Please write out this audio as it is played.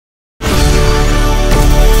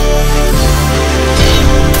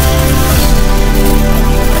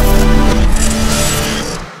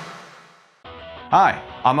Hi,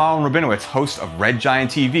 I'm Alan Rabinowitz, host of Red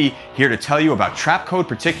Giant TV, here to tell you about Trapcode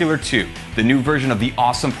Particular 2, the new version of the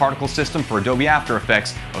awesome particle system for Adobe After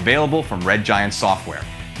Effects available from Red Giant Software.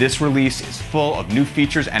 This release is full of new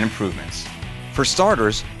features and improvements. For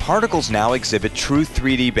starters, particles now exhibit true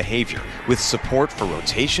 3D behavior with support for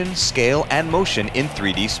rotation, scale, and motion in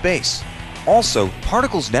 3D space. Also,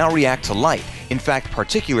 particles now react to light. In fact,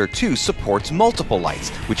 Particular 2 supports multiple lights,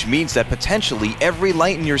 which means that potentially every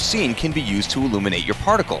light in your scene can be used to illuminate your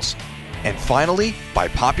particles. And finally, by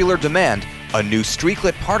popular demand, a new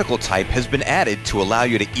streaklet particle type has been added to allow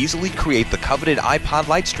you to easily create the coveted iPod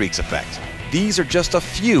light streaks effect. These are just a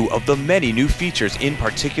few of the many new features in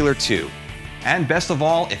Particular 2. And best of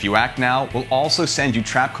all, if you act now, we'll also send you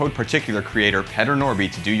Trapcode Particular creator Petter Norby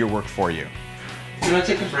to do your work for you. Do you want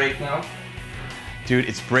to take a break now? Dude,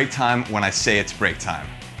 it's break time when I say it's break time.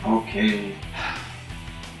 Okay.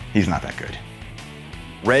 He's not that good.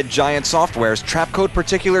 Red Giant Software's Trapcode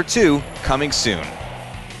Particular 2 coming soon.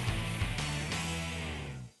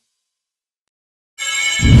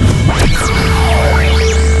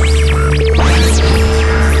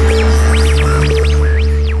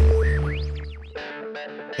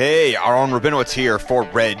 Hey, Aaron Rabinowitz here for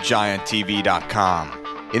RedGiantTV.com.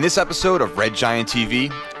 In this episode of Red Giant TV,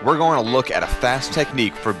 we're going to look at a fast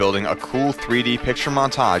technique for building a cool 3D picture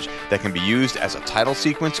montage that can be used as a title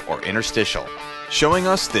sequence or interstitial. Showing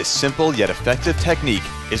us this simple yet effective technique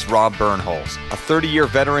is Rob Birnholz, a 30-year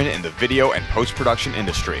veteran in the video and post-production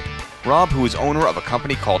industry. Rob, who is owner of a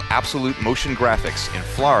company called Absolute Motion Graphics in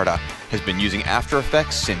Florida, has been using After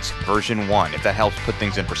Effects since version 1, if that helps put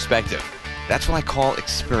things in perspective. That's what I call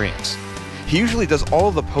experience. He usually does all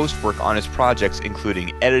of the post work on his projects,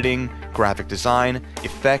 including editing, graphic design,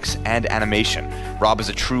 effects, and animation. Rob is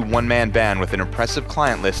a true one-man band with an impressive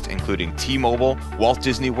client list including T-Mobile, Walt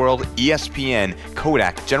Disney World, ESPN,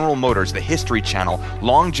 Kodak, General Motors, the History Channel,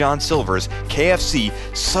 Long John Silver's, KFC,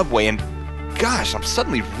 Subway, and gosh, I'm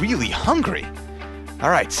suddenly really hungry.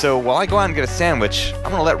 Alright, so while I go out and get a sandwich,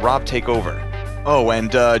 I'm going to let Rob take over. Oh,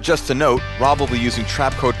 and just a note, Rob will be using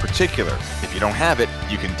Trapcode Particular. If you don't have it,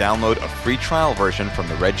 you can download a free trial version from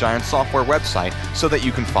the Red Giant Software website so that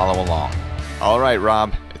you can follow along. All right,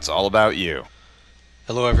 Rob, it's all about you.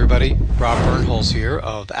 Hello, everybody. Rob Birnholz here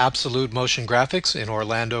of Absolute Motion Graphics in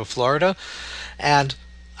Orlando, Florida. And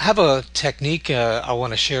I have a technique I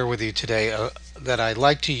want to share with you today that I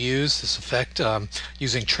like to use, this effect,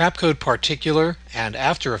 using Trapcode Particular and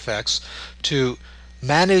After Effects to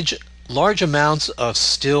manage large amounts of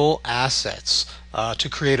still assets to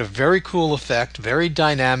create a very cool effect, very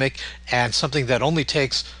dynamic, and something that only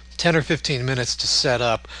takes 10 or 15 minutes to set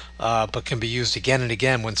up, but can be used again and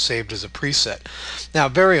again when saved as a preset. Now,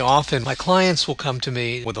 very often my clients will come to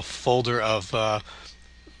me with a folder of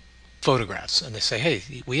photographs, and they say,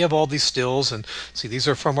 hey, we have all these stills, and see, these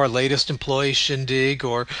are from our latest employee shindig,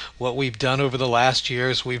 or what we've done over the last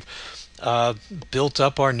years. We've built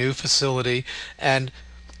up our new facility, and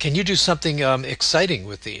can you do something exciting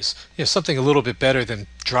with these? You know, something a little bit better than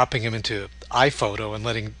dropping them into iPhoto and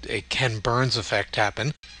letting a Ken Burns effect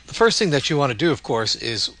happen. The first thing that you want to do, of course,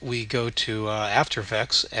 is we go to After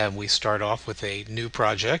Effects and we start off with a new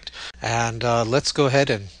project. And let's go ahead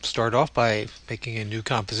and start off by making a new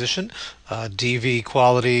composition. DV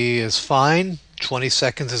quality is fine. 20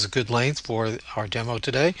 seconds is a good length for our demo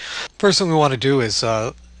today. First thing we want to do is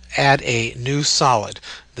add a new solid.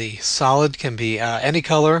 The solid can be any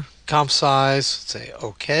color, comp size, say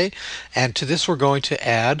OK, and to this we're going to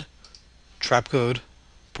add Trapcode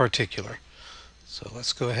Particular. So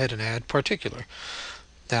let's go ahead and add Particular.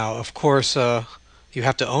 Now, of course, you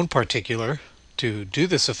have to own Particular to do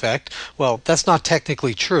this effect. Well, that's not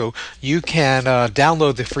technically true. You can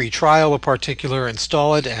download the free trial of Particular,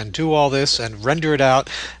 install it, and do all this and render it out,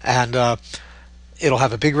 and it'll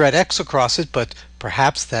have a big red X across it, but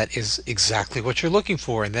perhaps that is exactly what you're looking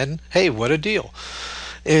for, and then, hey, what a deal.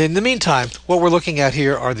 In the meantime, what we're looking at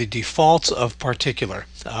here are the defaults of Particular.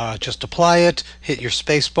 Just apply it, hit your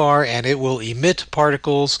space bar, and it will emit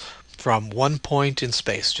particles from one point in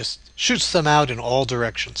space. Just shoots them out in all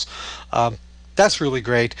directions. That's really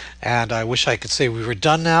great, and I wish I could say we were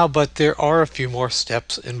done now, but there are a few more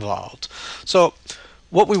steps involved. So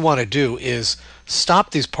what we want to do is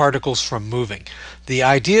stop these particles from moving. The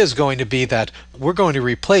idea is going to be that we're going to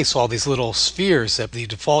replace all these little spheres that the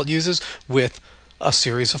default uses with a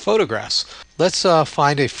series of photographs. Let's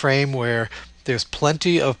find a frame where there's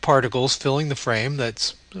plenty of particles filling the frame.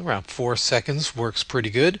 That's around 4 seconds, works pretty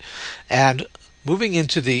good. And moving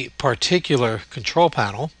into the Particular control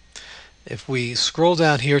panel, if we scroll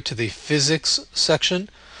down here to the Physics section,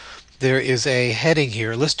 there is a heading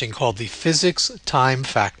here listing called the Physics Time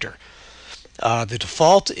Factor. The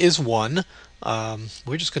default is 1.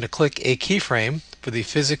 We're just going to click a keyframe for the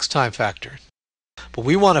physics time factor. But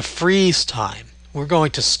we want to freeze time. We're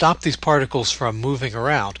going to stop these particles from moving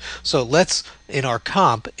around. So let's, in our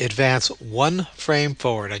comp, advance 1 frame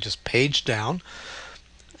forward. I just page down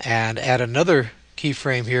and add another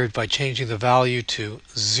keyframe here by changing the value to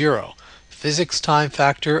 0. Physics time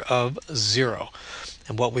factor of 0.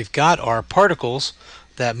 And what we've got are particles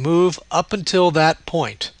that move up until that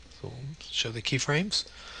point. So we'll show the keyframes.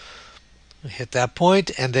 We hit that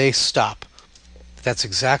point and they stop. That's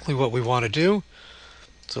exactly what we want to do.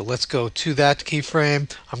 So let's go to that keyframe.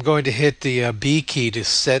 I'm going to hit the B key to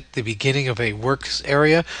set the beginning of a works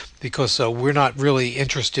area because we're not really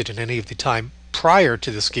interested in any of the time prior to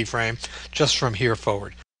this keyframe, just from here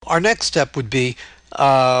forward. Our next step would be,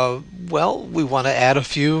 well, we want to add a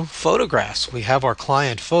few photographs. We have our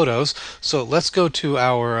client photos, so let's go to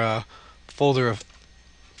our folder of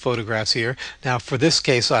photographs here. Now for this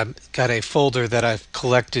case I've got a folder that I've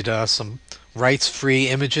collected some rights-free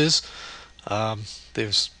images.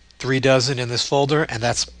 There's 3 dozen in this folder, and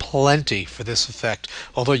that's plenty for this effect.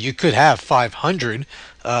 Although you could have 500,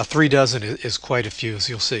 3 dozen is quite a few, as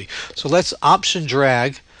you'll see. So let's option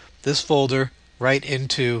drag this folder right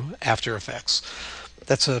into After Effects.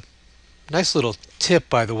 That's a nice little tip,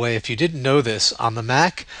 by the way. If you didn't know this, on the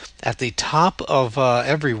Mac, at the top of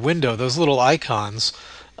every window, those little icons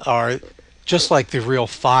are just like the real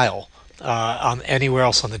file on anywhere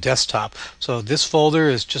else on the desktop. So this folder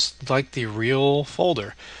is just like the real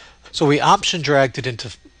folder. So we option dragged it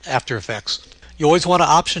into After Effects. You always want to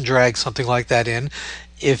option drag something like that in.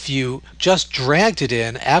 If you just dragged it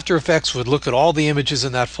in, After Effects would look at all the images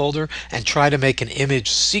in that folder and try to make an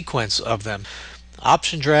image sequence of them.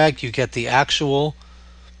 Option drag, you get the actual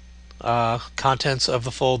contents of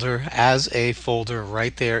the folder as a folder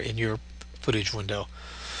right there in your footage window.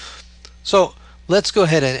 So let's go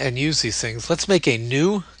ahead and use these things. Let's make a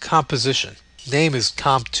new composition. Name is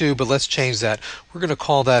comp2, but let's change that. We're going to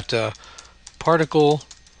call that particle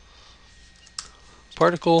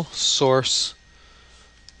source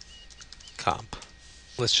comp.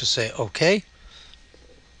 Let's just say OK.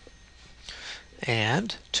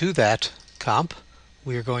 And to that comp,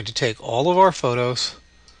 we are going to take all of our photos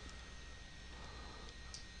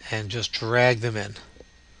and just drag them in.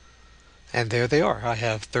 And there they are. I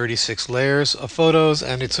have 36 layers of photos,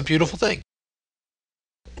 and it's a beautiful thing.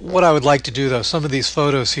 What I would like to do, though, some of these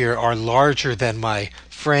photos here are larger than my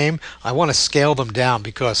frame. I want to scale them down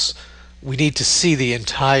because we need to see the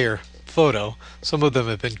entire photo. Some of them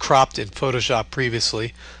have been cropped in Photoshop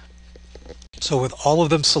previously. So with all of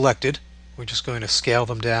them selected, we're just going to scale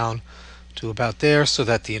them down to about there so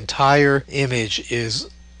that the entire image is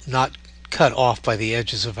not cut off by the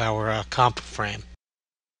edges of our comp frame.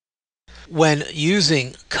 When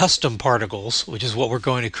using custom particles, which is what we're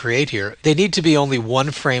going to create here, they need to be only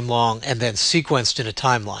 1 frame long and then sequenced in a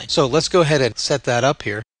timeline. So let's go ahead and set that up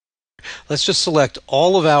here. Let's just select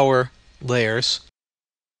all of our layers,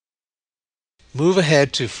 move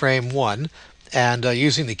ahead to frame 1, and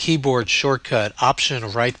using the keyboard shortcut Option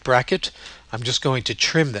right bracket, I'm just going to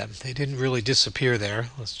trim them. They didn't really disappear there.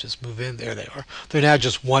 Let's just move in. There they are. They're now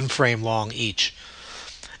just 1 frame long each.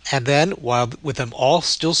 And then, while with them all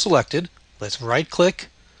still selected, let's right-click,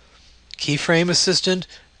 Keyframe Assistant,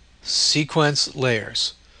 Sequence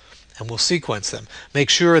Layers, and we'll sequence them. Make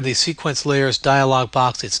sure in the Sequence Layers dialog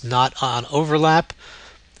box it's not on overlap.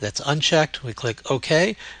 That's unchecked. We click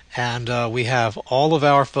OK, and we have all of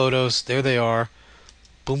our photos. There they are.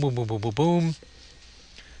 Boom, boom, boom, boom, boom, boom.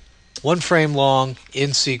 1 frame long,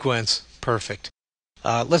 in sequence, perfect.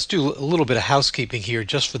 Let's do a little bit of housekeeping here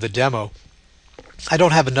just for the demo. I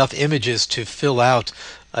don't have enough images to fill out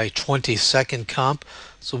a 20-second comp,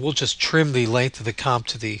 so we'll just trim the length of the comp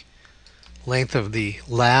to the length of the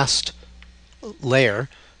last layer.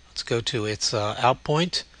 Let's go to its out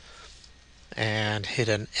point and hit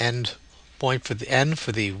an end point for the end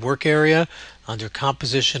for the work area. Under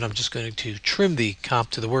composition, I'm just going to trim the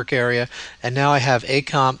comp to the work area, and now I have a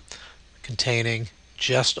comp containing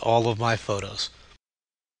just all of my photos.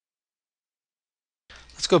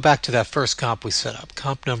 Let's go back to that first comp we set up,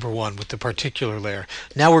 comp number 1 with the particular layer.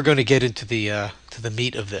 Now we're going to get into the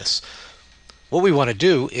meat of this. What we want to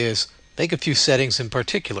do is make a few settings in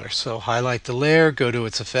particular. So highlight the layer, go to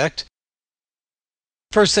its effect.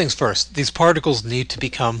 First things first, these particles need to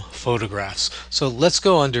become photographs. So let's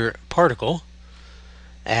go under Particle,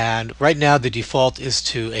 and right now the default is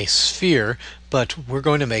to a sphere, but we're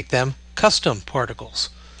going to make them custom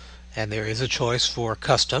particles. And there is a choice for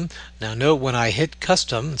custom. Now note when I hit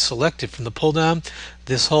custom and select it from the pull down,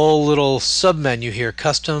 this whole little sub menu here,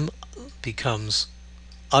 custom, becomes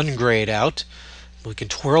ungrayed out. We can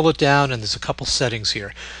twirl it down, and there's a couple settings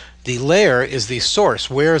here. The layer is the source.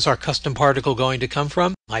 Where is our custom particle going to come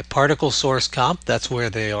from? My particle source comp, that's where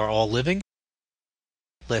they are all living.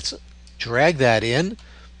 Let's drag that in.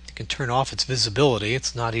 You can turn off its visibility.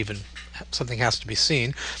 It's not even something has to be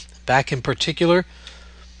seen. Back in particular,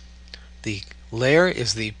 the layer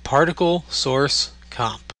is the particle source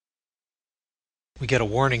comp. We get a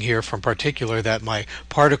warning here from particular that my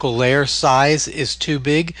particle layer size is too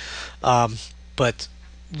big, but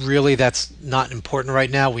really that's not important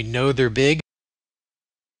right now. We know they're big.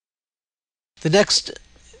 The next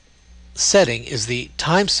setting is the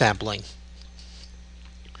time sampling.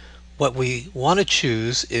 What we want to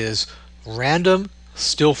choose is random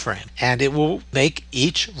still frame, and it will make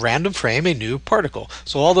each random frame a new particle.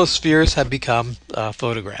 So all those spheres have become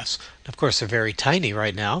photographs. Of course, they're very tiny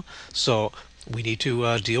right now, so we need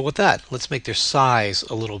to deal with that. Let's make their size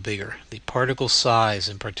a little bigger, the particle size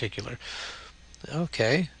in particular.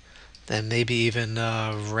 Okay, and maybe even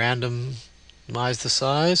randomize the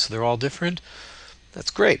size so they're all different. That's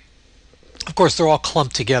great. Of course, they're all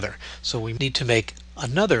clumped together, so we need to make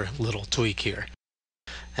another little tweak here.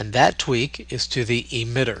 And that tweak is to the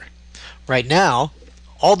emitter. Right now,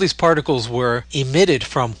 all these particles were emitted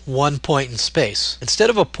from one point in space. Instead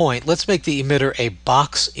of a point, let's make the emitter a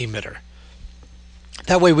box emitter.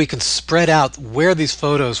 That way we can spread out where these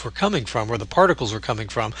photos were coming from, where the particles were coming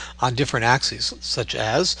from, on different axes, such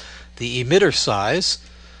as the emitter size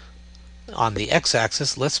on the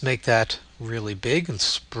x-axis. Let's make that really big and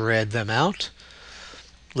spread them out.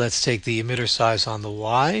 Let's take the emitter size on the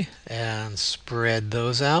y and spread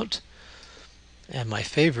those out. And my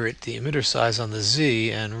favorite, the emitter size on the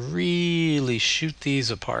z, and really shoot these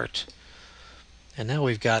apart. And now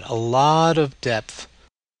we've got a lot of depth.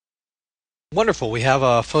 Wonderful, we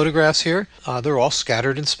have photographs here. They're all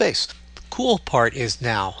scattered in space. The cool part is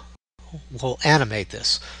now we'll animate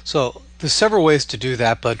this. So there's several ways to do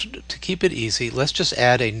that, but to keep it easy, let's just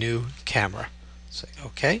add a new camera. Say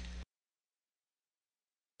OK.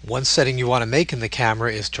 One setting you want to make in the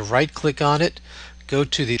camera is to right click on it, go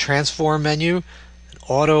to the transform menu, and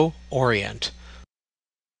auto orient.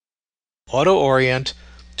 Auto orient,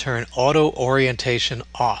 turn auto orientation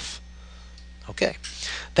off. Okay.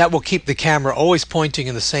 That will keep the camera always pointing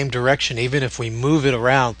in the same direction. Even if we move it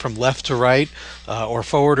around from left to right or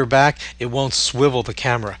forward or back, it won't swivel the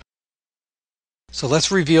camera. So let's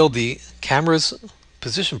reveal the camera's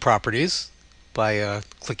position properties by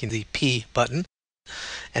clicking the P button.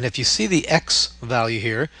 And if you see the X value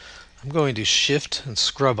here, I'm going to shift and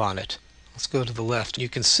scrub on it. Let's go to the left. You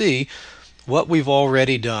can see what we've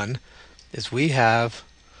already done is we have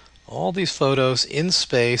all these photos in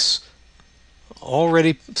space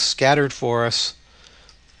already scattered for us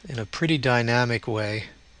in a pretty dynamic way.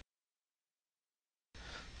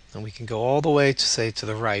 And we can go all the way to, say, to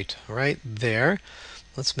the right there.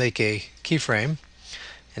 Let's make a keyframe.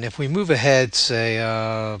 And if we move ahead, say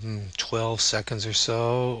 12 seconds or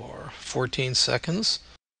so, or 14 seconds,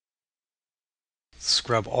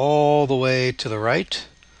 scrub all the way to the right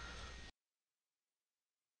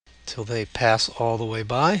till they pass all the way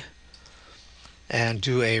by, and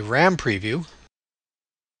do a RAM preview.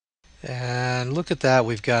 And look at that,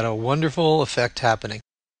 we've got a wonderful effect happening.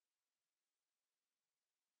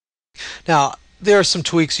 Now, there are some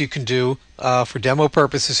tweaks you can do for demo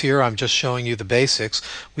purposes here. I'm just showing you the basics.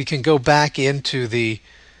 We can go back into the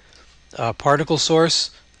particle source.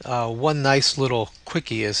 One nice little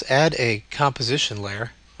quickie is add a composition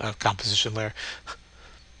layer, an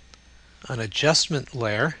adjustment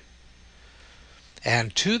layer,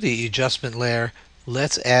 and to the adjustment layer,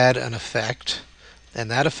 let's add an effect. And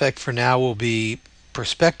that effect for now will be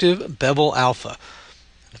perspective bevel alpha.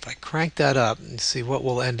 If I crank that up and see what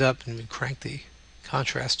will end up, and we crank the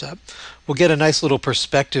contrast up, we'll get a nice little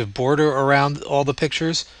perspective border around all the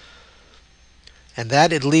pictures. And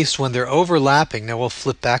that, at least when they're overlapping, now we'll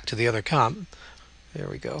flip back to the other comp. There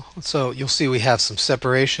we go. So you'll see we have some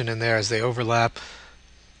separation in there as they overlap,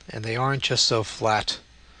 and they aren't just so flat.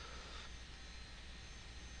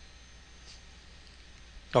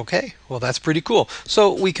 Okay, well that's pretty cool.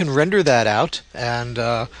 So we can render that out, and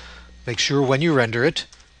make sure when you render it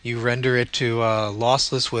to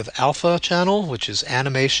lossless with alpha channel, which is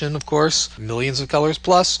animation, of course, millions of colors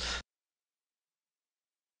plus.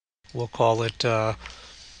 We'll call it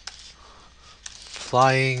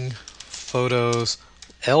flying photos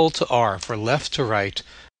L to R for left to right.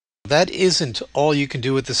 That isn't all you can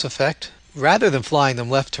do with this effect. Rather than flying them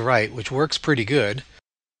left to right, which works pretty good,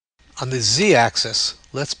 on the Z-axis,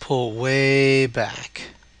 let's pull way back.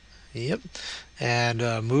 Yep. and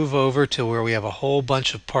move over to where we have a whole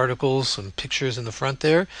bunch of particles and pictures in the front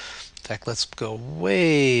there. In fact, let's go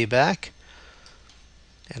way back.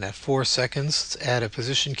 And at 4 seconds, let's add a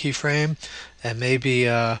position keyframe, and maybe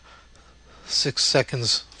 6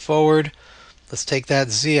 seconds forward. Let's take that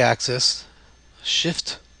Z-axis,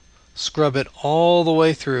 shift, scrub it all the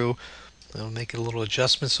way through. I'll make a little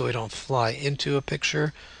adjustment so we don't fly into a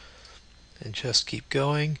picture, and just keep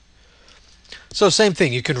going. So same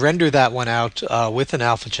thing, you can render that one out with an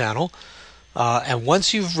alpha channel. And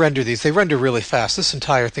once you've rendered these, they render really fast. This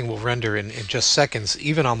entire thing will render in just seconds,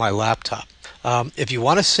 even on my laptop. If you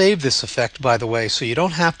want to save this effect, by the way, so you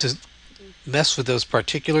don't have to mess with those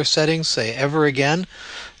particular settings, say ever again,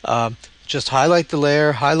 just highlight the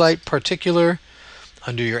layer, highlight particular,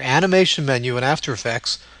 under your animation menu in After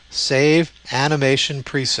Effects, save animation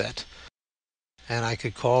preset. And I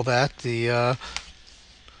could call that the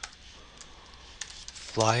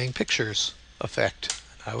flying pictures effect.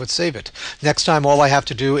 I would save it. Next time all I have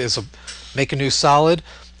to do is make a new solid,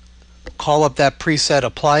 call up that preset,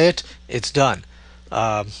 apply it, it's done.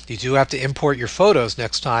 You do have to import your photos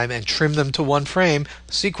next time and trim them to one frame,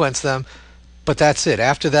 sequence them, but that's it.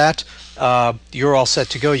 After that, you're all set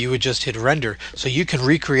to go. You would just hit render. So you can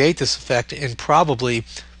recreate this effect in probably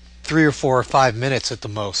 3 or 4 or 5 minutes at the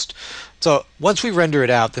most. So once we render it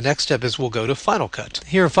out, the next step is we'll go to Final Cut.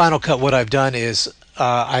 Here in Final Cut, what I've done is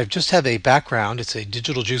I just have a background. It's a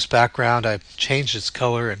digital juice background. I've changed its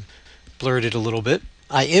color and blurred it a little bit.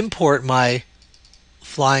 I import my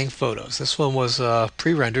flying photos. This one was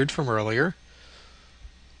pre-rendered from earlier.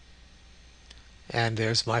 And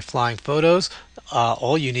there's my flying photos.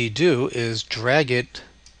 All you need to do is drag it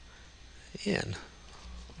in.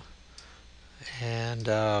 And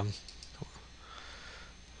let's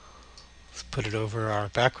put it over our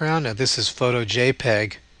background. Now this is photo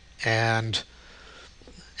JPEG and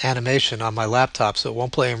animation on my laptop, so it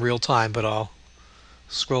won't play in real time, but I'll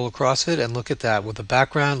scroll across it and look at that. With the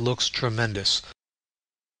background, looks tremendous.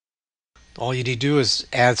 All you need to do is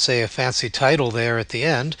add, say, a fancy title there at the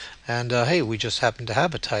end, and hey, we just happen to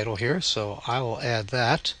have a title here, so I will add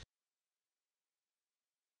that.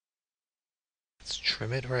 Let's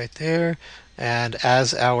trim it right there, and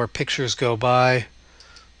as our pictures go by,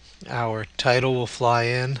 our title will fly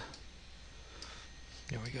in.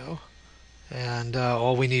 There we go. And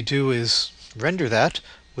all we need to do is render that,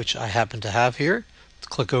 which I happen to have here. Let's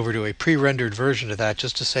click over to a pre-rendered version of that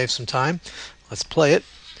just to save some time. Let's play it.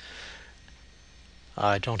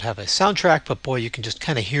 I don't have a soundtrack, but boy, you can just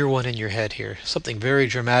kind of hear one in your head here. Something very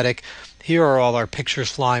dramatic. Here are all our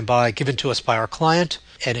pictures flying by, given to us by our client.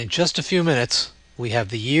 And in just a few minutes, we have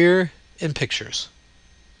the year in pictures.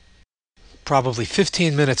 Probably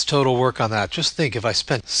 15 minutes total work on that. Just think, if I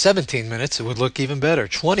spent 17 minutes, it would look even better.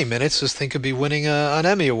 20 minutes, this thing could be winning an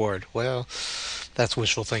Emmy Award. Well, that's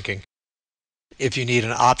wishful thinking. If you need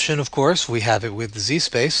an option, of course, we have it with the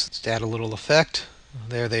Z-Space. Let's add a little effect.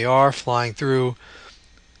 There they are, flying through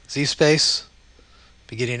Z-Space.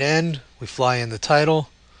 Beginning and end, we fly in the title.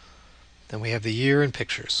 Then we have the year in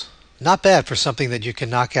pictures. Not bad for something that you can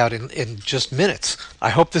knock out in just minutes. I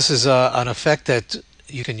hope this is an effect that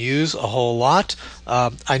you can use a whole lot.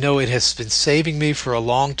 I know it has been saving me for a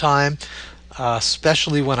long time,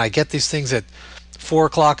 especially when I get these things at 4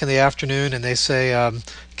 o'clock in the afternoon and they say,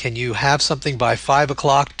 can you have something by 5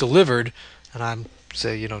 o'clock delivered? And I'm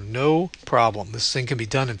say, no problem. This thing can be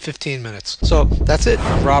done in 15 minutes. So that's it.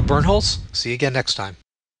 I'm Rob Birnholz. See you again next time.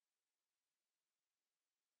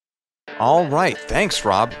 All right, thanks,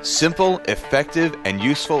 Rob. Simple, effective, and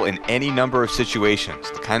useful in any number of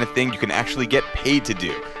situations. The kind of thing you can actually get paid to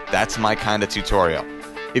do. That's my kind of tutorial.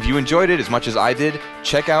 If you enjoyed it as much as I did,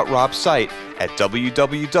 check out Rob's site at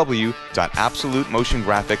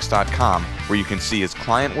www.absolutemotiongraphics.com, where you can see his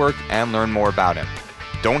client work and learn more about him.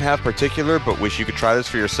 Don't have Particular but wish you could try this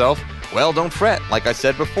for yourself? Well, don't fret. Like I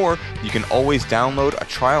said before, you can always download a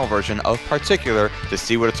trial version of Particular to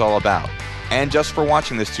see what it's all about. And just for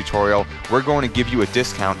watching this tutorial, we're going to give you a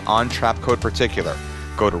discount on Trapcode Particular.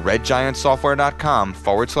 Go to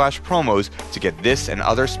redgiantsoftware.com/promos to get this and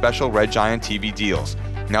other special Red Giant TV deals.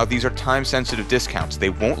 Now, these are time-sensitive discounts. They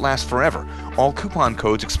won't last forever. All coupon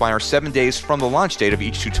codes expire 7 days from the launch date of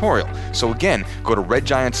each tutorial. So again, go to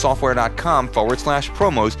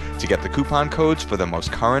redgiantsoftware.com/promos to get the coupon codes for the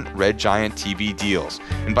most current Red Giant TV deals.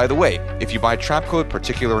 And by the way, if you buy Trapcode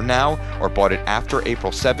Particular now or bought it after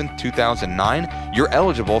April 7th, 2009, you're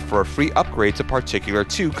eligible for a free upgrade to Particular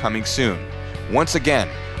 2 coming soon. Once again,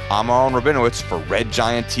 I'm Aaron Rabinowitz for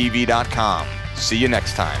RedGiantTV.com. See you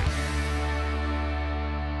next time.